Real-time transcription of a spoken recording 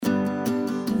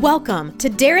Welcome to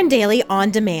Darren Daily On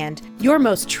Demand, your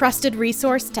most trusted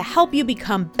resource to help you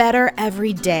become better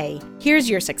every day. Here's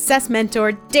your success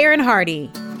mentor, Darren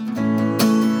Hardy.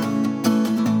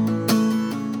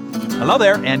 Hello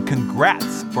there, and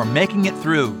congrats for making it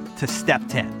through to step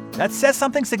 10. That says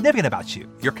something significant about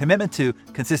you, your commitment to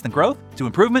consistent growth, to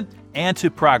improvement, and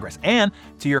to progress, and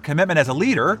to your commitment as a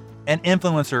leader and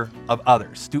influencer of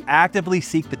others, to actively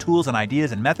seek the tools and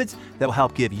ideas and methods that will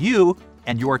help give you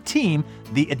and your team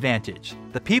the advantage.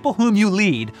 The people whom you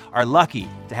lead are lucky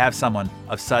to have someone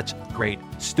of such great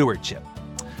stewardship.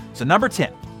 So number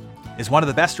 10 is one of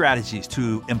the best strategies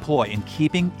to employ in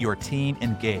keeping your team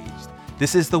engaged.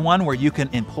 This is the one where you can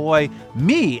employ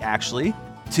me, actually,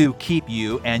 to keep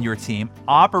you and your team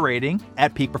operating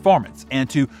at peak performance and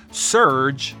to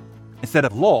surge instead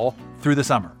of lull through the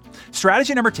summer.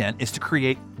 Strategy number 10 is to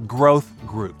create growth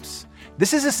groups.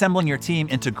 This is assembling your team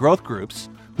into growth groups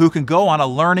who can go on a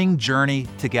learning journey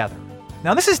together.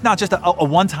 Now, this is not just a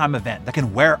one-time event that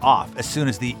can wear off as soon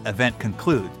as the event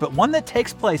concludes, but one that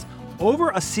takes place over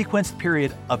a sequenced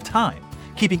period of time,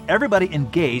 keeping everybody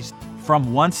engaged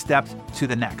from one step to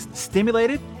the next,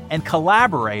 stimulated and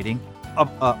collaborating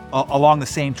along the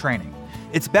same training.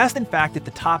 It's best, in fact, if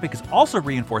the topic is also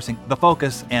reinforcing the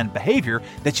focus and behavior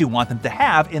that you want them to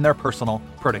have in their personal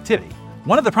productivity.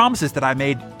 One of the promises that I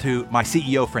made to my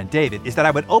CEO friend David is that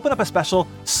I would open up a special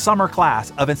summer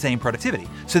class of Insane Productivity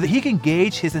so that he can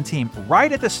gauge his team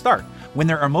right at the start when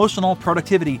their emotional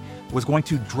productivity was going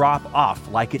to drop off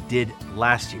like it did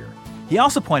last year. He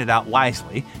also pointed out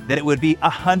wisely that it would be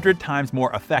 100 times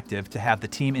more effective to have the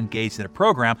team engaged in a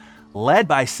program led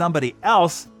by somebody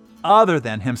else other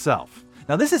than himself.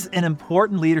 Now, this is an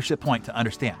important leadership point to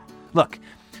understand. Look,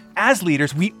 as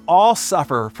leaders, we all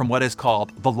suffer from what is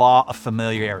called the law of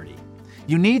familiarity.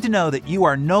 You need to know that you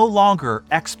are no longer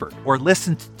expert or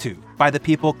listened to by the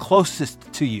people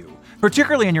closest to you,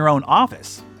 particularly in your own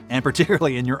office and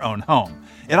particularly in your own home.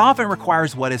 It often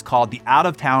requires what is called the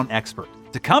out-of-town expert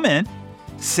to come in,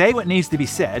 say what needs to be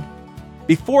said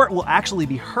before it will actually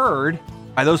be heard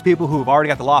by those people who have already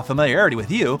got the law of familiarity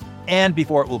with you and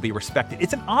before it will be respected.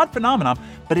 It's an odd phenomenon,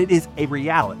 but it is a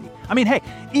reality. I mean, hey,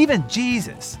 even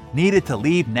Jesus needed to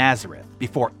leave Nazareth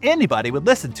before anybody would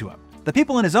listen to him. The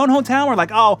people in his own hometown were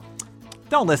like, oh,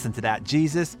 don't listen to that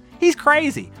Jesus. He's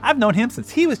crazy. I've known him since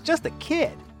he was just a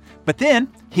kid. But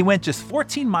then he went just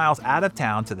 14 miles out of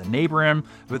town to the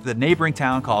neighboring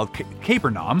town called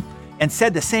Capernaum and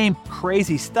said the same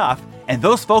crazy stuff. And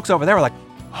those folks over there were like,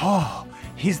 oh,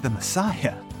 he's the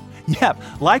Messiah. Yeah,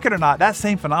 like it or not, that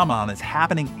same phenomenon is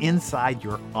happening inside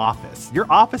your office.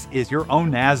 Your office is your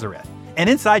own Nazareth. And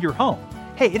inside your home,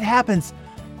 hey, it happens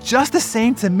just the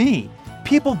same to me.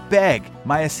 People beg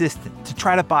my assistant to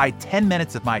try to buy 10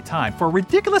 minutes of my time for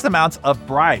ridiculous amounts of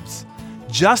bribes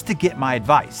just to get my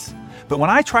advice. But when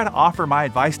I try to offer my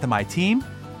advice to my team,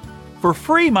 for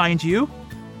free, mind you,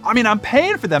 I'm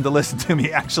paying for them to listen to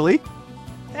me, actually.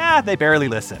 They barely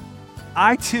listen.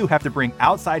 I too have to bring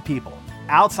outside people,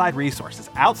 outside resources,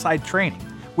 outside training,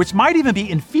 which might even be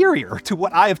inferior to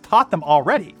what I have taught them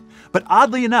already. But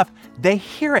oddly enough, they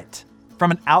hear it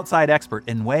from an outside expert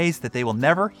in ways that they will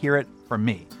never hear it from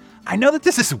me. I know that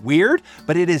this is weird,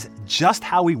 but it is just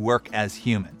how we work as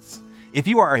humans. If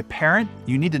you are a parent,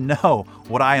 you need to know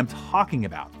what I am talking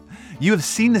about. You have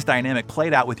seen this dynamic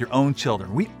played out with your own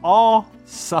children. We all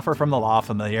suffer from the law of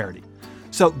familiarity.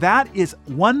 So that is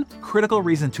one critical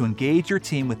reason to engage your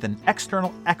team with an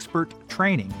external expert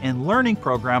training and learning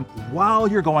program while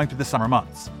you're going through the summer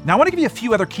months. Now, I want to give you a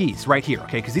few other keys right here,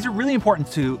 okay? Because these are really important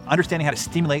to understanding how to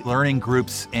stimulate learning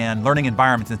groups and learning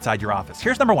environments inside your office.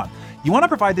 Here's number one. You want to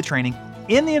provide the training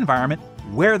in the environment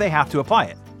where they have to apply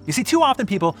it. You see, too often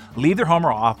people leave their home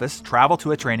or office, travel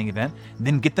to a training event,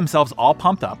 then get themselves all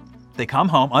pumped up. They come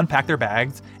home, unpack their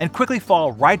bags, and quickly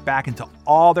fall right back into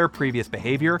all their previous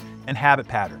behavior and habit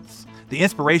patterns. The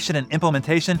inspiration and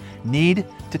implementation need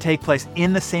to take place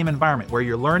in the same environment where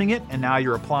you're learning it and now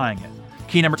you're applying it.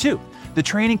 Key number two, the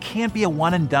training can't be a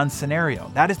one and done scenario.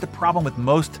 That is the problem with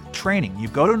most training. You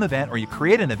go to an event or you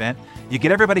create an event, you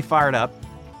get everybody fired up,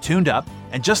 tuned up,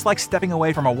 and just like stepping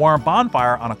away from a warm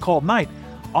bonfire on a cold night,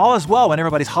 all is well when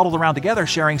everybody's huddled around together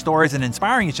sharing stories and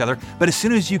inspiring each other, but as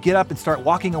soon as you get up and start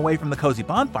walking away from the cozy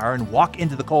bonfire and walk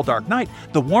into the cold dark night,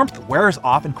 the warmth wears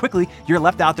off and quickly you're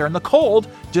left out there in the cold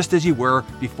just as you were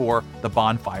before the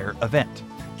bonfire event.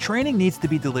 Training needs to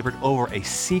be delivered over a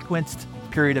sequenced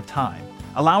period of time,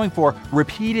 allowing for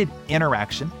repeated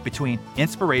interaction between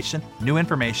inspiration, new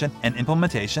information, and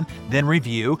implementation, then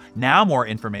review, now more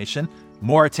information,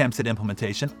 more attempts at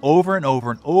implementation over and over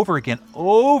and over again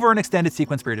over an extended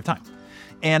sequence period of time.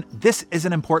 And this is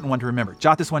an important one to remember.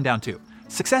 Jot this one down too.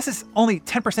 success is only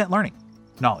 10% learning,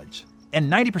 knowledge,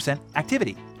 and 90%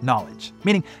 activity, knowledge.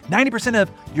 Meaning 90%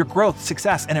 of your growth,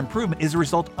 success, and improvement is a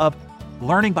result of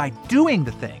learning by doing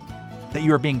the thing that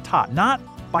you are being taught, not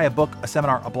by a book, a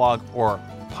seminar, a blog, or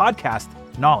podcast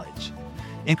knowledge.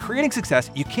 In creating success,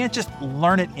 you can't just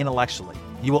learn it intellectually.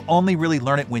 You will only really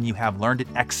learn it when you have learned it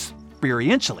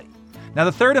experientially. Now,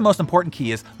 the third and most important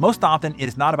key is most often it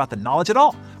is not about the knowledge at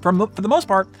all. For the most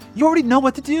part, you already know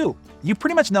what to do. You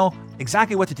pretty much know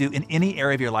exactly what to do in any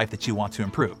area of your life that you want to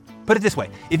improve. Put it this way,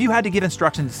 if you had to give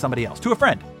instructions to somebody else, to a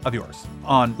friend of yours,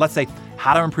 on, let's say,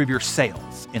 how to improve your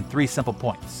sales in 3 simple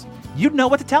points, you'd know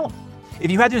what to tell them.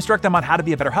 If you had to instruct them on how to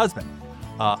be a better husband,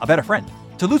 a better friend,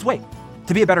 to lose weight,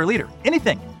 to be a better leader,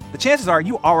 anything, the chances are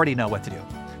you already know what to do.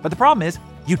 But the problem is,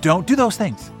 you don't do those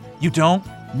things. You don't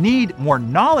need more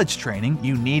knowledge training,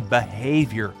 you need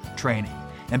behavior training.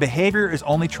 And behavior is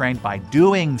only trained by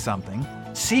doing something,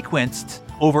 sequenced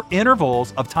over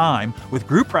intervals of time with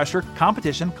group pressure,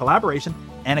 competition, collaboration,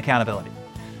 and accountability.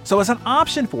 So as an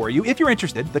option for you, if you're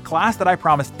interested, the class that I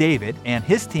promised David and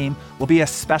his team will be a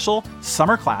special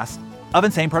summer class of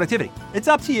Insane Productivity. It's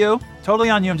up to you, totally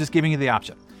on you, I'm just giving you the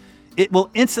option. It will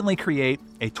instantly create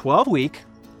a 12-week,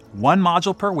 1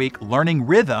 module per week learning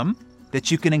rhythm that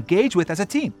you can engage with as a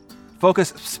team.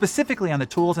 Focus specifically on the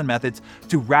tools and methods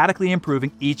to radically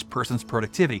improving each person's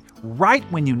productivity, right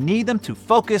when you need them to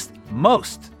focus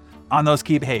most on those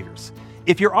key behaviors.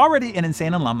 If you're already an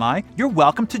Insane alumni, you're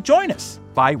welcome to join us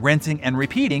by rinsing and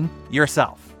repeating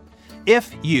yourself.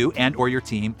 If you and or your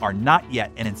team are not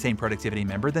yet an Insane Productivity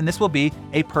member, then this will be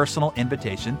a personal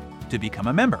invitation to become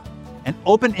a member. An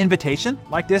open invitation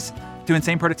like this to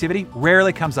Insane Productivity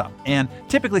rarely comes up and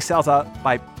typically sells out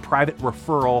by private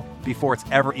referral before it's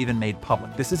ever even made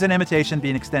public. This is an invitation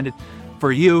being extended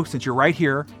for you since you're right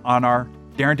here on our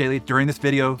Darren Daily during this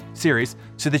video series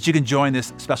so that you can join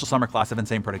this special summer class of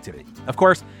Insane Productivity. Of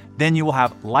course, then you will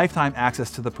have lifetime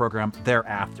access to the program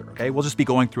thereafter, okay? We'll just be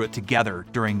going through it together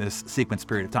during this sequence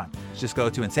period of time. Just go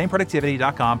to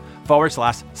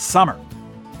insaneproductivity.com/summer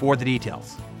for the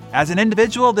details. As an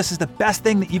individual, this is the best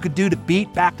thing that you could do to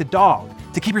beat back the dog,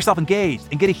 to keep yourself engaged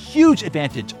and get a huge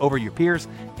advantage over your peers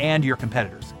and your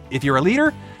competitors. If you're a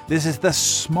leader, this is the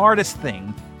smartest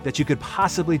thing that you could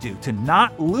possibly do to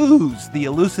not lose the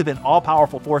elusive and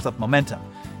all-powerful force of momentum.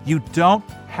 You don't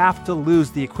have to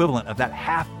lose the equivalent of that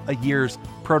half a year's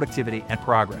productivity and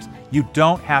progress. You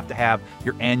don't have to have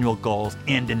your annual goals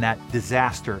end in that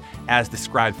disaster as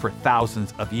described for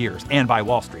thousands of years and by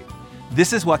Wall Street.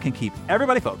 This is what can keep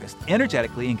everybody focused,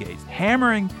 energetically engaged,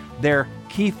 hammering their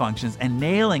key functions and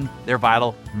nailing their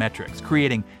vital metrics,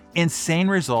 creating insane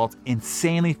results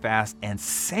insanely fast and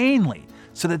sanely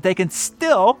so that they can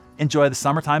still enjoy the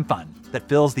summertime fun that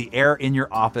fills the air in your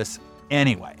office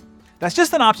anyway. That's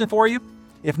just an option for you.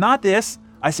 If not this,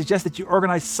 I suggest that you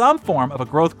organize some form of a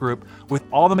growth group with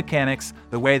all the mechanics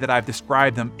the way that I've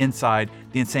described them inside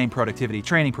the Insane Productivity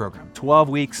Training Program. 12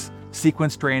 weeks,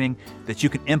 sequence training that you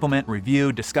can implement,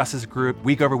 review, discuss as a group,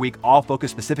 week over week, all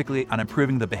focused specifically on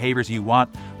improving the behaviors you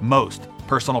want most,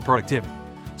 personal productivity.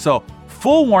 So,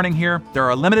 full warning here, there are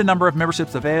a limited number of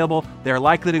memberships available. They're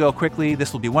likely to go quickly.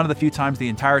 This will be one of the few times the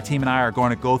entire team and I are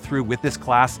going to go through with this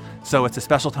class, so it's a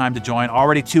special time to join.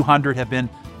 Already 200 have been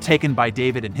taken by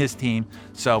David and his team.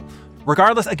 So,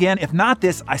 regardless, again, if not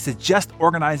this, I suggest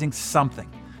organizing something.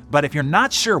 But if you're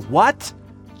not sure what,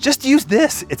 just use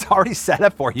this. It's already set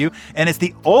up for you, and it's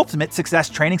the ultimate success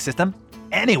training system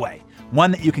anyway, one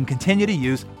that you can continue to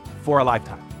use for a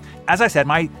lifetime. As I said,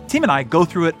 my team and I go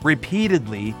through it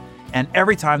repeatedly, and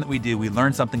every time that we do, we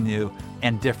learn something new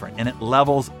and different, and it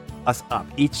levels us up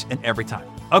each and every time.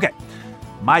 Okay,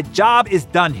 my job is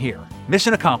done here.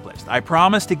 Mission accomplished. I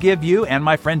promise to give you and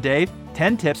my friend Dave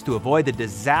 10 tips to avoid the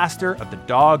disaster of the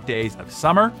dog days of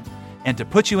summer and to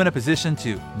put you in a position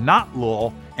to not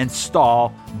lull and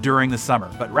stall during the summer,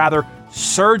 but rather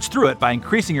surge through it by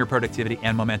increasing your productivity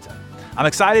and momentum. I'm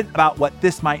excited about what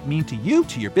this might mean to you,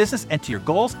 to your business, and to your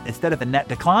goals. Instead of the net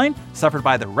decline suffered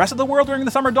by the rest of the world during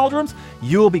the summer doldrums,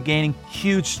 you will be gaining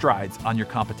huge strides on your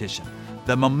competition.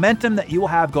 The momentum that you will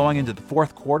have going into the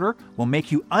fourth quarter will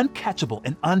make you uncatchable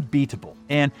and unbeatable,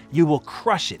 and you will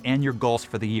crush it and your goals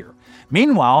for the year.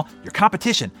 Meanwhile, your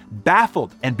competition,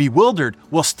 baffled and bewildered,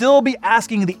 will still be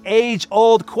asking the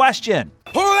age-old question: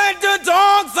 Who let the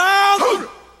dogs out? Who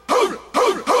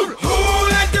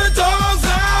let the dogs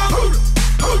out? Who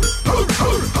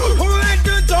let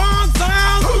the dogs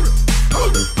out? Who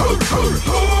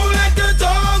let the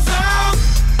dogs out?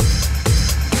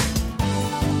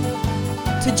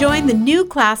 To join the new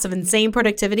class of Insane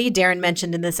Productivity Darren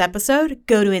mentioned in this episode,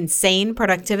 go to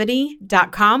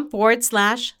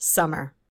insaneproductivity.com/summer.